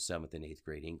opening was the 7th and 8th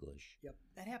grade English. Yep,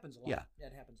 that happens a lot. Yeah,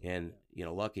 that happens a lot. And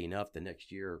lucky enough, the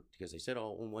next year, because they said,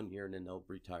 in 1 year, and then they'll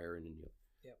retire, and then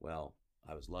well,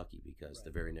 I was lucky because the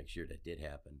very next year that did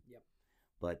happen. Yep.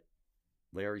 But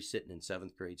Larry's sitting in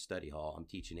 7th grade study hall. I'm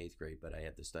teaching 8th grade, but I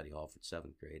have the study hall for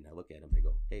 7th grade. And I look at him, I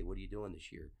go, hey, what are you doing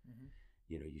this year? Mm-hmm.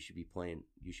 You know, you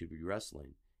should be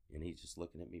wrestling. And he's just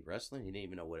looking at me, wrestling? He didn't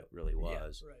even know what it really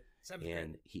was. Yeah, right.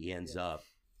 And he ends up,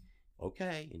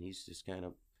 okay. And he's just kind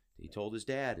of, he told his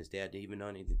dad. His dad didn't even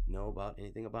know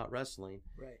anything about wrestling.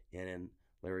 Right. And then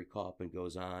Larry Kaufman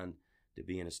goes on to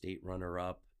being a state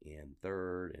runner-up and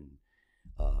 3rd and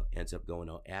ends up going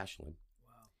to Ashland.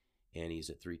 Wow. And he's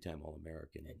a 3-time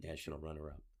All-American and national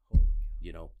runner-up. Holy cow.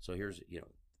 You know, so here's, you know,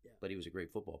 Yeah. but he was a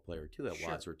great football player too at Sure,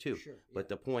 Wadsworth too. sure, But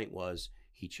the point was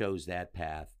he chose that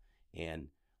path, and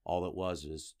all it was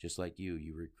is just like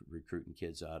you recruiting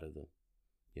kids out of the,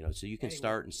 you know, so you can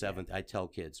start in 7th. I tell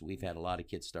kids, we've had a lot of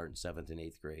kids start in 7th and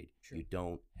 8th grade. Sure. You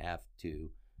don't have to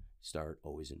start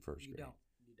always in 1st grade.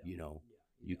 You know,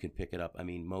 you can pick it up. I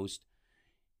mean, most,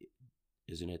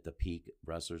 isn't it the peak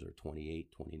wrestlers are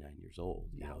 28, 29 years old,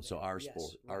 you know? So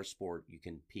our sport, you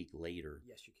can peak later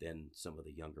than some of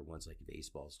the younger ones, like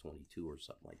baseball's 22 or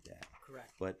something like that.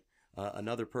 Correct. But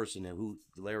another person who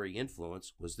Larry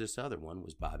influenced was this other one,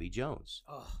 was Bobby Jones.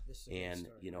 Oh, this is a great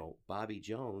story, you know, Bobby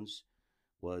Jones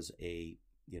was a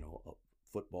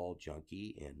football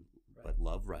junkie but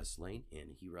loved wrestling, and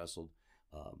he wrestled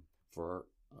for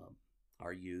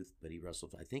our youth, but he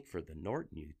wrestled, I think, for the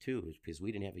Norton youth too, because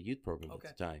we didn't have a youth program at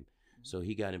the time. Mm-hmm. So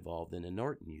he got involved in the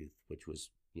Norton youth, which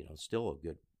was, you know, still a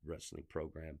good wrestling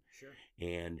program. Sure.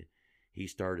 And he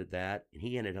started that, and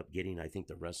he ended up getting, I think,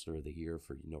 the Wrestler of the Year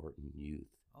for Norton youth.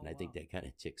 And I think that kind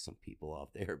of ticked some people off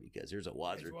there, because there's a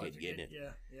Wadsworth kid getting it.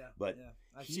 Yeah. But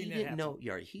I've he seen that didn't happen. know.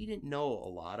 Yeah, he didn't know a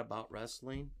lot about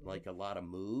wrestling, like a lot of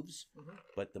moves. Mm-hmm.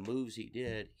 But the moves he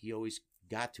did, he always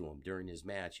got to him during his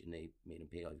match, and they made him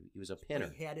pay. He was a pinner.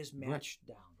 But he had his match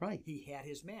down. Right. He had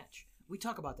his match. We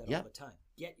talk about that all the time.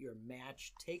 Get your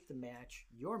match. Take the match.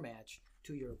 Your match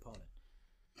to your opponent.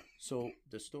 So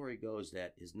the story goes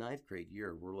that his 9th grade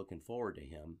year, we're looking forward to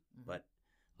him, but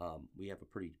we have a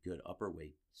pretty good upper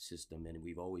weight system, and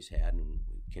we've always had, and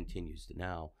continues to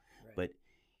now. Right. But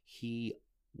he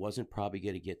wasn't probably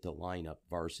going to get to line up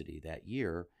varsity that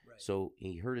year, so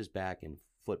he hurt his back in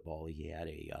football. He had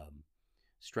a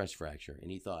stress fracture,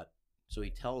 and he thought, so he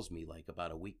tells me like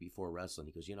about a week before wrestling,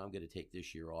 he goes, you know, I'm going to take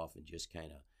this year off and just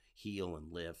kind of heal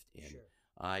and lift. And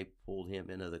I pulled him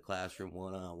into the classroom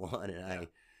one-on-one, and I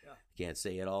can't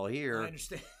say it all here. I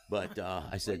understand. But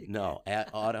I said, no,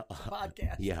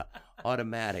 podcast. Yeah,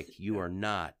 automatic, you are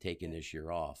not taking this year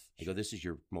off. I go, this is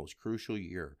your most crucial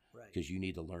year, because you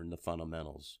need to learn the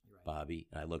fundamentals, Bobby.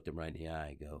 And I looked him right in the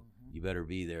eye. I go, you better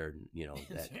be there, you know.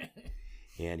 That.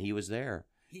 And he was there.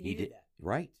 He needed that.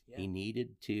 Right. Yeah. He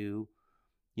needed to,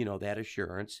 you know, that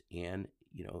assurance, and,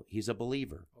 you know, he's a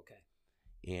believer.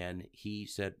 Okay. And he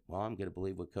said, well, I'm going to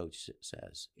believe what Coach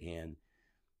says. And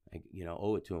I, you know,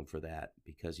 owe it to him for that,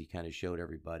 because he kind of showed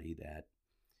everybody that,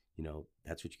 you know,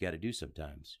 that's what you got to do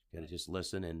sometimes. You got to just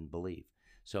listen and believe.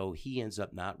 So he ends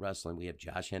up not wrestling. We have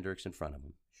Josh Hendricks in front of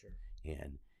him. Sure.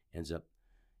 And ends up,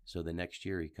 so the next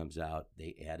year he comes out,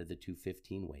 they added the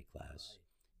 215 weight class. Right.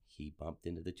 He bumped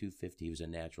into the 250. He was a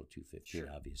natural 215,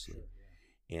 obviously,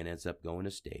 and ends up going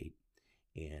to state.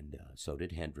 And so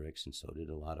did Hendricks, and so did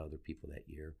a lot of other people that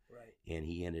year. Right. And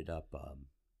he ended up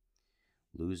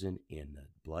losing in the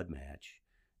blood match,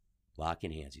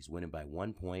 locking hands. He's winning by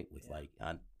 1 point with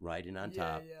riding on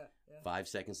top. 5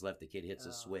 seconds left. The kid hits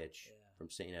a switch from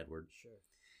St. Edward. Sure.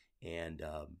 And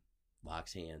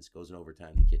locks hands, goes in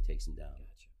overtime. The kid takes him down.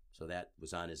 Gotcha. So that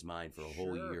was on his mind for a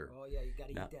whole year. Oh, yeah, you got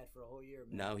to eat that for a whole year,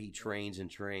 man. Now he trains and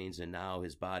trains, and now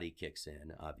his body kicks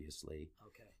in, obviously.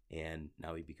 Okay. And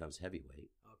now he becomes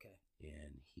heavyweight. Okay.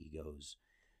 And he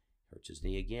hurts his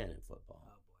knee again in football.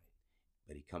 Oh, boy.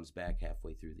 But he comes back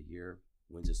halfway through the year,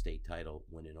 wins a state title,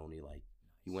 winning only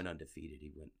he went undefeated.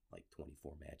 He went like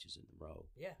 24 matches in a row.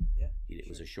 Yeah. It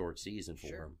was a short season for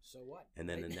him. So what? And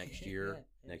then the next year,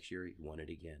 he won it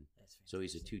again. That's fantastic. So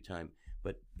he's a 2-time.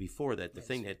 But before that, the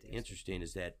thing that's interesting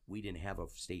is that we didn't have a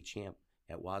state champ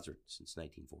at Wadsworth since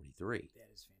 1943.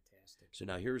 That is fantastic. So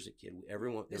now here's a kid.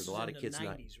 There's a lot of kids in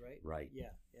the 90s, right? Right.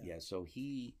 Yeah. So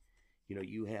he, you know,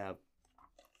 you have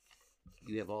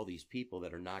all these people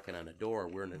that are knocking on the door.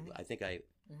 I think I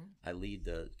lead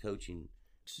the coaching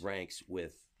ranks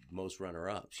with most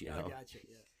runner-ups. You know. I got you.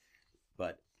 Yeah.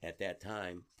 But at that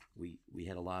time, we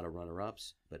had a lot of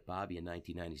runner-ups. But Bobby in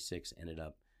 1996 ended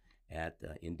up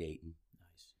in Dayton.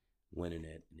 Winning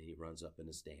it, and then he runs up in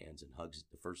the stands and hugs.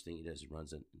 The first thing he does, he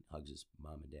runs in and hugs his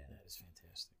mom and dad. That is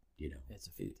fantastic. You know, that's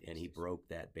a fantastic. And he broke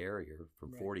that barrier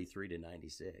from 43 to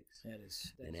 96. That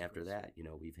is. And after that, you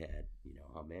know, we've had, you know,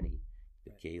 how many?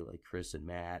 Kayla, Chris, and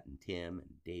Matt, and Tim,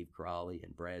 and Dave Crawley,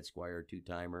 and Brad Squire,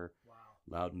 2-timer. Wow.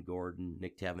 Loudon Gordon,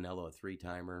 Nick Tavanello, a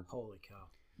 3-timer. Holy cow.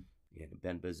 And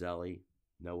Ben Bazzelli,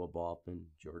 Noah Balpin,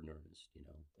 Jordan Ernest,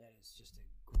 That is just a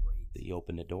great He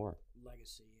opened the door.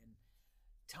 legacy. And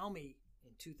tell me,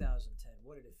 in 2010,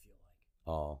 what did it feel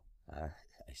like? Oh,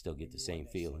 I still get when the you same won that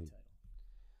state feeling. title?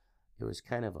 It was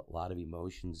kind of a lot of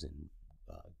emotions and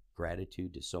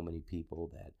gratitude to so many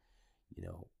people that,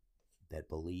 that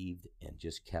believed and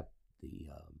just kept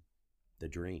the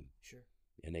dream. Sure.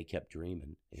 And they kept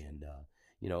dreaming. And,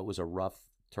 it was a rough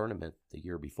tournament the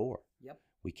year before. Yep.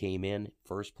 We came in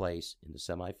first place in the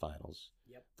semifinals.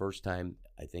 Yep. First time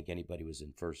I think anybody was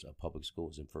in first, a public school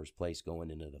was in first place going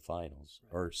into the finals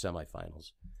or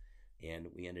semifinals. And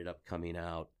we ended up coming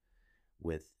out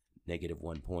with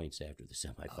 -1 points after the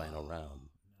semifinal round.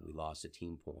 No. We lost a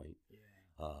team point.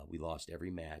 Yeah. We lost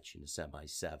every match in the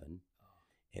semi-7.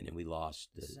 And then we lost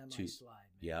the two. Semi-slide,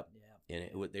 man. Yep. Yeah.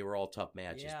 And they were all tough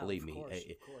matches, Yeah, believe of me. course,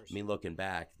 I of course. mean, looking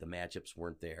back, the matchups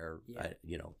weren't there. Yeah.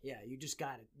 Yeah, you just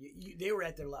got it. They were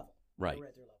at their level. Right. They were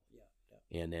at their level.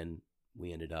 Yeah. And then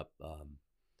we ended up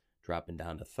dropping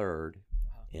down to third.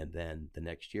 Uh-huh. And then the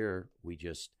next year,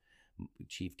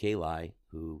 Chief Kali,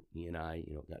 who he and I,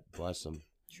 God bless him,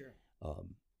 Sure.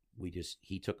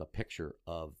 he took a picture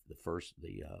of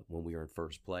when we were in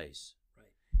first place.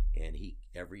 Right. And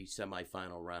every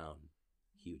semifinal round,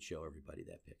 he would show everybody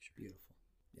that picture. Beautiful.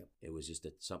 Yep. It was just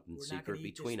something We're not secret gonna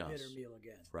eat between this us. bitter meal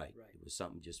again. Right. Right. It was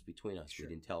something just between us. Sure.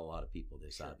 We didn't tell a lot of people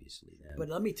this, Sure. obviously. Then. But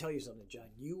let me tell you something,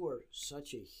 John. You were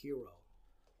such a hero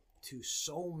to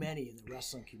so many in the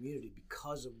wrestling community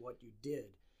because of what you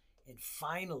did, and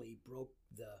finally broke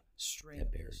the string That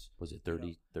of Bears. this. Was it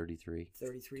 30, 33?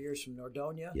 33 years from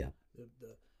Nordonia. Yeah.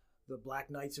 The Black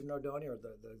Knights of Nordonia, or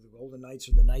the Golden Knights,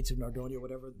 or the Knights of Nordonia,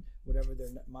 whatever their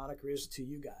moniker is to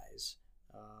you guys,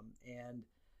 and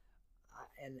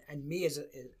me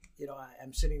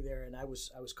I'm sitting there, and I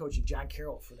was coaching John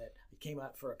Carroll for that. I came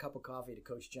out for a cup of coffee to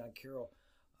coach John Carroll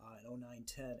in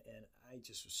 09-10, and I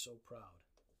just was so proud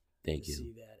Thank to you.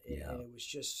 see that. And, Yeah. and it was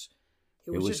just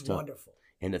was tough. wonderful.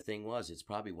 And the thing was, it's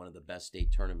probably one of the best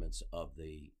state tournaments of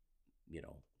the,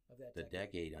 Of that the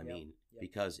decade. I Yep. mean, Yep.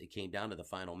 because it came down to the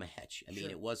final match. I mean,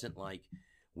 Sure. it wasn't like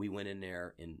we went in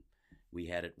there and we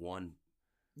had it won.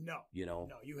 No,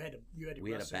 No, you had to we had a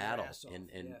wrestle your battle, ass off. and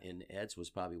Yeah. and Ed's was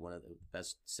probably one of the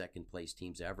best second place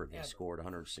teams ever. They Ever. scored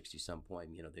 160 some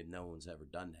point. No one's ever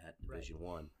done that in Right. Division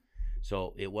 1.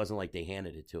 So it wasn't like they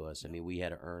handed it to us. I mean, we had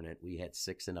to earn it. We had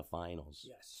 6 in the finals,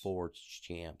 Yes. 4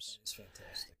 champs, It's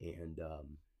fantastic. and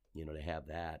to have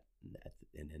that,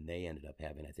 and then they ended up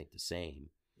having, I think, the same.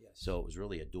 Yes. So it was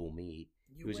really a dual meet.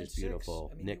 You It was win just beautiful.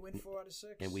 6. I mean, Nick, you win 4 out of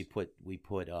 6. and we put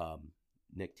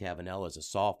Nick Tavanella as a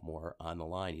sophomore on the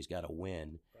line. He's got to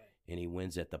win. Right. And he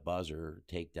wins at the buzzer,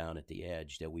 takedown at the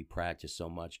edge that we practice so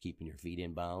much, keeping your feet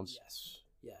in bounds.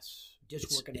 Yes. Just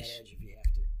It's- working that it's- edge if you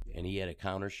have to. Yeah. And he had a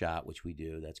counter shot, which we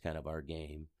do. That's kind of our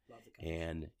game. Love the counter.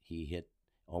 And he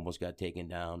almost got taken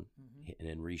down, Mhm. and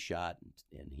then reshot,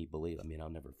 and he believed. I mean, I'll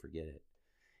never forget it.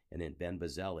 And then Ben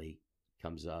Bazzelli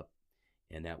comes up,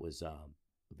 and that was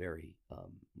very.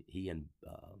 He and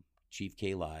Chief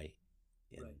Kali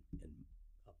and, Right. and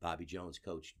Bobby Jones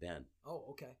coached Ben Oh,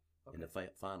 okay. in the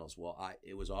finals. Well,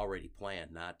 it was already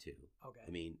planned not to. Okay. I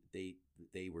mean, they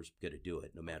were going to do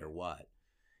it no matter what,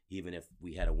 even if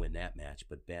we had to win that match.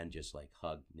 But Ben just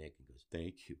hugged Nick and goes,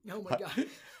 "Thank you." Oh my God.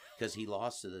 Because he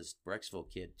lost to this Brecksville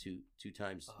kid two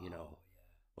times. Oh, yeah.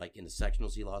 Like in the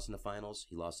sectionals, he lost in the finals.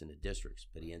 He lost in the districts,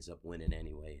 but he ends up winning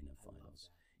anyway in the I love finals.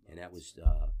 that. And that was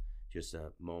Love just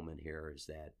a moment here. Is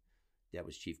that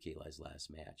was Chief Kali's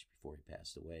last match before he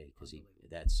passed away, because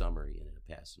that summer he ended up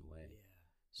passing away. Yeah.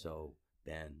 So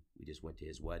Ben, we just went to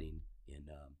his wedding in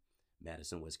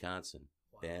Madison, Wisconsin.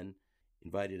 Wow. Ben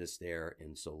invited us there,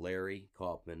 and so Larry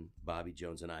Kaufman, Bobby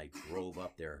Jones, and I drove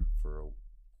up there for a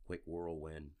quick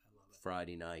whirlwind I love it.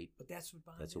 Friday night. But that's what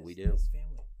bond That's what is. we do. That's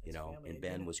family. That's family. And They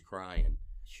Ben did it. was crying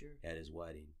Sure. at his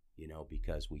wedding,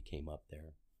 because we came up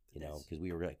there, That's- because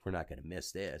we were like, we're not going to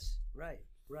miss this. Right.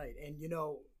 And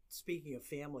speaking of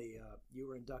family, you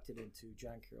were inducted into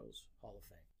John Carroll's Hall of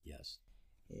Fame. Yes.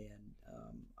 And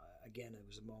again, it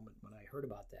was a moment when I heard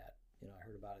about that. I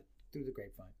heard about it through the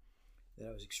grapevine. That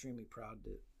I was extremely proud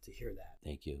to hear that.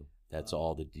 Thank you. That's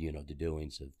all the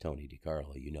doings of Tony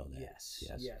DiCarlo. You know that.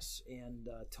 Yes. And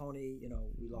Tony,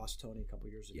 we lost Tony a couple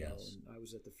years ago, Yes. and I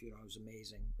was at the funeral. It was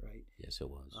amazing, right? Yes, it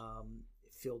was.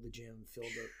 Filled the gym,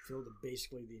 filled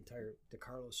basically the entire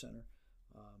DiCarlo Center.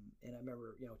 And I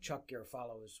remember, Chuck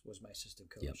Garofalo was my assistant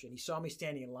coach, Yep. and he saw me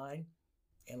standing in line,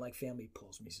 and like family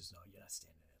pulls me, he says, "No, you're not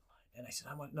standing in line." And I said,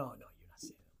 "No, you're not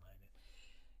standing in line."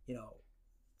 And,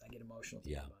 I get emotional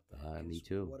thinking Yeah, about that. me Because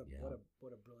too. What a Yeah.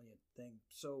 what a brilliant thing.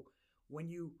 So when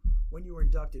you were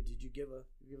inducted, did you give a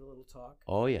little talk?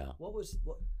 Oh yeah.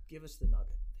 Give us the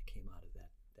nugget that came out of that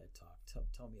talk.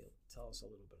 Tell us a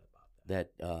little bit about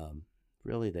that.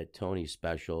 Really that Tony's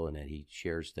special and that he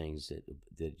shares things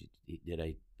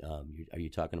are you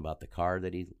talking about the car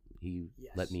that he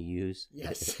Yes. let me use?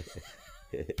 Yes.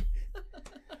 It's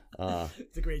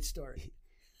a great story.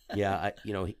 Yeah,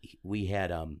 we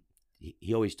had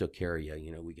he always took care of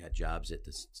you. We got jobs at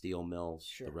the steel mills,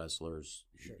 Sure. the wrestlers.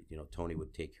 Sure. Tony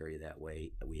would take care of you that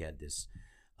way. We had this.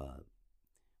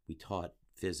 We taught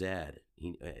phys ed.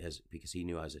 Because he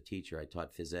knew I was a teacher. I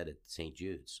taught phys ed at St.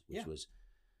 Jude's, which was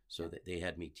so that they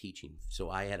had me teaching. So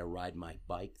I had to ride my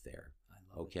bike there. I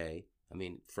love Okay. I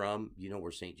mean, from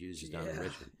where St. Jude's is down in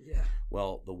Richmond. Yeah.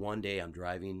 Well, the one day I'm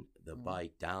driving the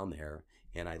bike down there,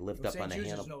 and I lift up on the St. Jude's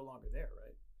handle. is no longer there,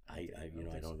 right? I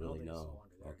don't really know.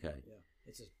 Okay. Yeah.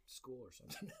 It's a school or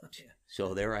something. Yeah.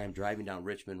 So there I am driving down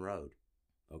Richmond Road.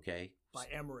 Okay. By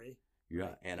Emory. Yeah.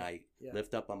 Right. And I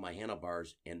lift up on my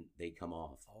handlebars, and they come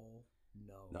off. Oh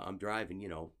no. Now I'm driving,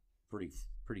 pretty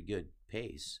good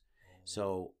pace. Oh.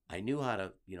 So I knew how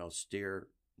to, steer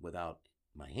without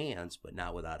my hands, but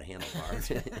not without a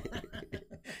handlebar.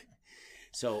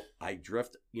 So I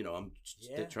drift, I'm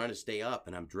trying to stay up,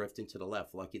 and I'm drifting to the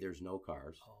left. Lucky there's no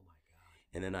cars. Oh my God.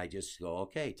 And then I just go,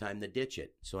 okay, time to ditch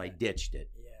it. So I ditched it.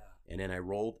 Yeah. And then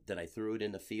I threw it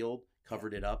in the field,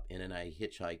 covered it up, and then I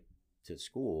hitchhiked to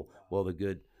school. Wow. Well, the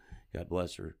good, God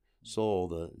bless her soul,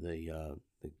 the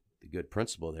good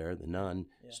principal there, the nun,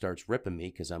 starts ripping me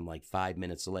because I'm like 5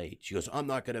 minutes late. She goes, I'm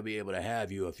not going to be able to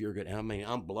have you if you're going to,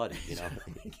 I'm bloody,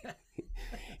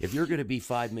 If you're going to be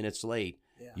 5 minutes late,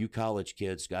 you college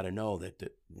kids got to know that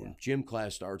when gym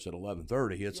class starts at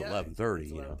 11:30, it's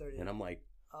 11:30, And I'm like,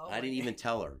 I didn't even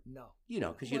tell her. No.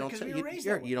 Because you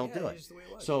don't do it.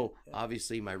 So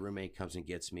obviously my roommate comes and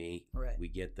gets me. Right. We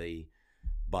get the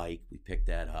bike. We pick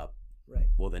that up. Right.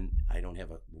 Well, then I don't have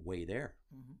a way there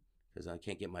because I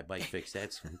can't get my bike fixed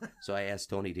that soon. So I asked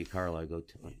Tony DiCarlo, I go,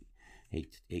 hey,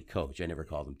 coach. I never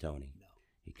called him Tony. No.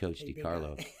 Hey, Coach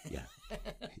DiCarlo. Yeah.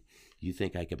 You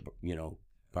think I could,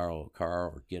 borrow a car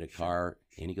or get a car?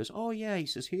 And he goes, oh, yeah. He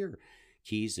says, here.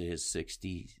 Keys to his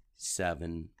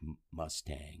 67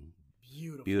 Mustang.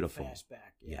 Beautiful.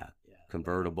 Fastback. Yeah.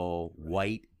 Convertible,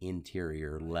 white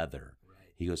interior, leather. Right.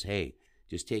 He goes, hey,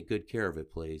 just take good care of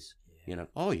it, please. Yeah.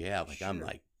 Oh, yeah. I'm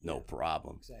like, no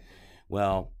problem. Exactly.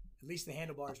 Well. At least the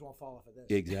handlebars won't fall off of this.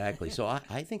 Exactly. So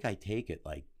I think I take it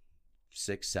like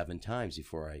 6-7 times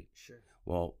before I. Sure.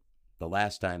 Well, the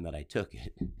last time that I took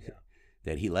it,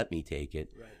 that he let me take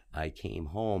it, I came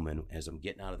home, and as I'm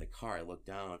getting out of the car, I look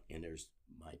down, and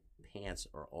my pants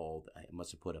are all, I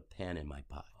must have put a pen in my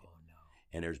pocket. Oh, no.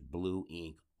 And there's blue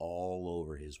ink all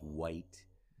over his white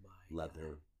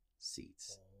leather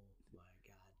seats. Oh, my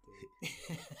God,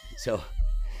 dude. So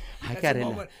I That's got a in.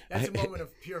 moment, that's a moment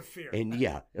of pure fear. And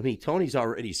Tony's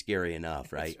already scary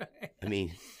enough, right?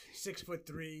 Right. 6'3",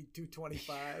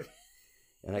 225.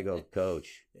 And I go,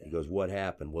 Coach. He goes, what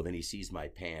happened? Well, then he sees my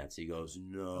pants. He goes,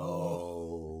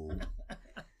 no.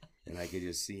 And I could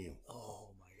just see him.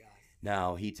 Oh my God.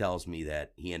 Now he tells me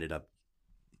that he ended up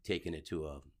taking it to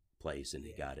a place, and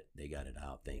they got it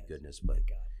out. Thank goodness. But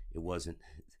it wasn't.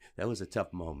 That was a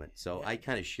tough moment. So I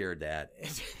kind of shared that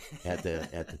at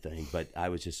the thing. But I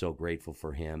was just so grateful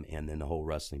for him, and then the whole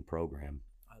wrestling program.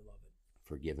 I love it.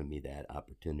 For giving me that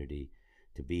opportunity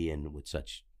to be in with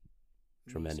such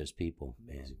tremendous people.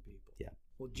 Amazing people. Yeah.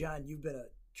 Well, John, you've been a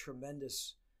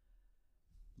tremendous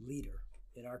leader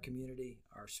in our community,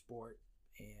 our sport,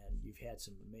 and you've had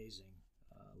some amazing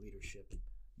leadership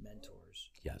mentors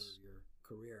over your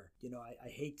career. I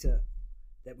hate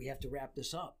that we have to wrap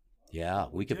this up. Yeah,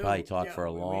 we could probably talk for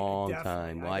a long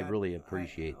time. Well, I really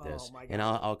appreciate this. And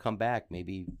I'll come back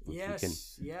maybe if we can.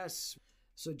 Yes.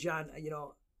 So, John,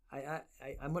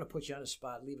 I'm going to put you on the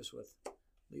spot. Leave us with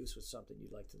something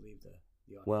you'd like to leave the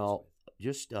audience with.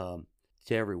 Just to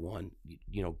everyone,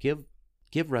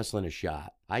 give wrestling a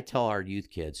shot. I tell our youth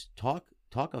kids, talk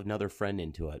another friend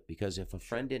into it, because if a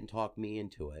friend didn't talk me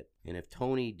into it, and if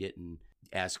Tony didn't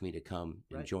ask me to come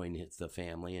and join the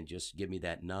family and just give me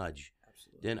that nudge,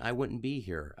 then I wouldn't be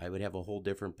here. I would have a whole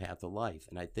different path of life.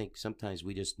 And I think sometimes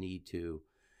we just need to,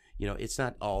 it's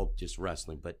not all just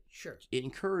wrestling, but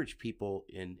encourage people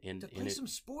to play some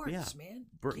sports, man.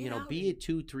 Be a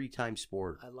 2-3 time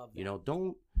sport. I love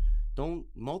that. Don't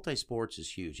multi-sports is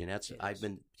huge, and I've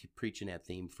been preaching that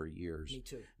theme for years. Me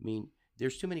too. I mean,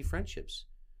 there's too many friendships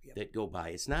that go by.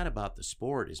 It's not about the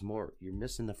sport. It's more you're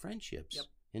missing the friendships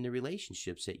and the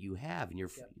relationships that you have, and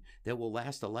that will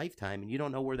last a lifetime, and you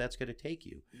don't know where that's going to take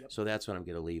you. So that's what I'm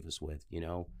going to leave us with.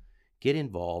 get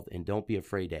involved, and don't be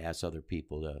afraid to ask other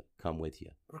people to come with you.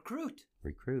 Recruit,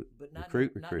 But not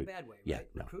recruit. in a bad way. Right? Yeah,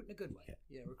 no. Recruit in a good way.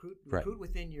 Yeah. Recruit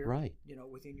within your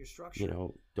within your structure.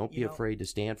 Don't be afraid to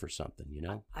stand for something.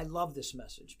 I love this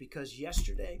message because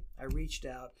yesterday I reached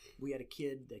out. We had a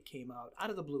kid that came out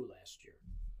of the blue last year.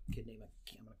 A kid named,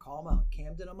 I'm going to call him out,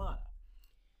 Camden Amata,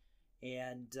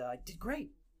 and did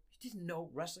great. He didn't know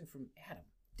wrestling from Adam.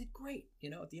 Did great.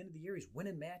 At the end of the year, he's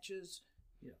winning matches.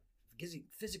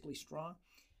 Physically strong.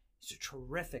 He's a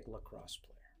terrific lacrosse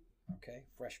player. Okay,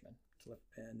 freshman,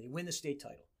 and they win the state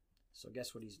title. So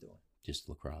guess what he's doing? Just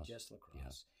lacrosse. Yeah.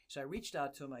 So I reached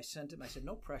out to him. I sent him. I said,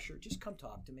 no pressure. Just come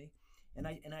talk to me. And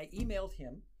I emailed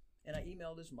him, and I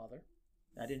emailed his mother.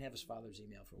 I didn't have his father's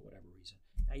email for whatever reason.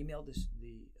 I emailed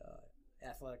the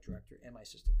athletic director and my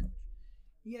assistant coach.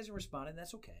 He hasn't responded.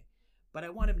 That's okay. But I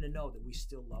want him to know that we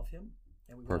still love him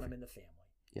and we want him in the family.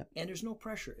 Yep. And there's no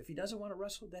pressure. If he doesn't want to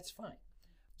wrestle, that's fine.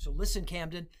 So listen,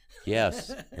 Camden.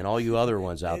 Yes, and all you other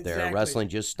ones out there, Exactly. wrestling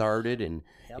just started, and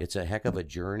it's a heck of a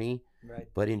journey. Right.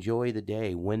 But enjoy the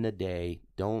day, win the day.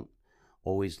 Don't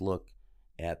always look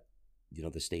at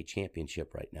the state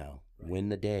championship right now. Right. Win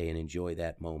the day and enjoy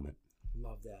that moment.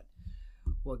 Love that.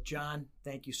 Well, John,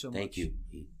 thank you so much. Thank you.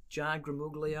 John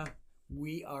Gramuglia,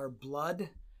 we are Blood.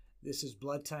 This is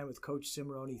Blood Time with Coach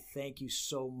Cimoroni. Thank you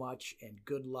so much, and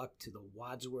good luck to the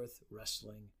Wadsworth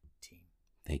Wrestling team.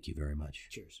 Thank you very much.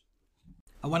 Cheers.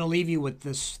 I want to leave you with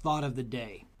this thought of the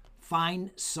day.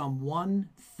 Find some one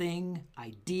thing,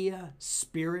 idea,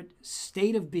 spirit,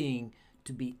 state of being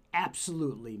to be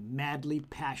absolutely madly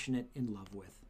passionate in love with.